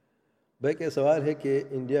भाई का सवाल है कि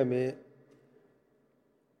इंडिया में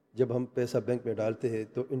जब हम पैसा बैंक में डालते हैं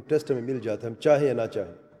तो इंटरेस्ट हमें मिल जाता है, हम चाहें या ना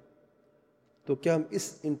चाहें। तो क्या हम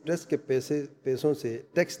इस इंटरेस्ट के पैसों से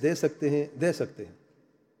टैक्स दे सकते हैं? दे सकते हैं।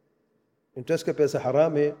 इंटरेस्ट का पैसा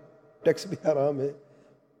हराम है, टैक्स भी हराम है,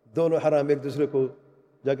 दोनों हराम, एक दूसरे को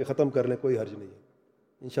जाके ख़त्म कर लें, कोई हर्ज नहीं है।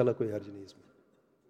 इंशाल्लाह कोई हर्ज नहीं इसमें।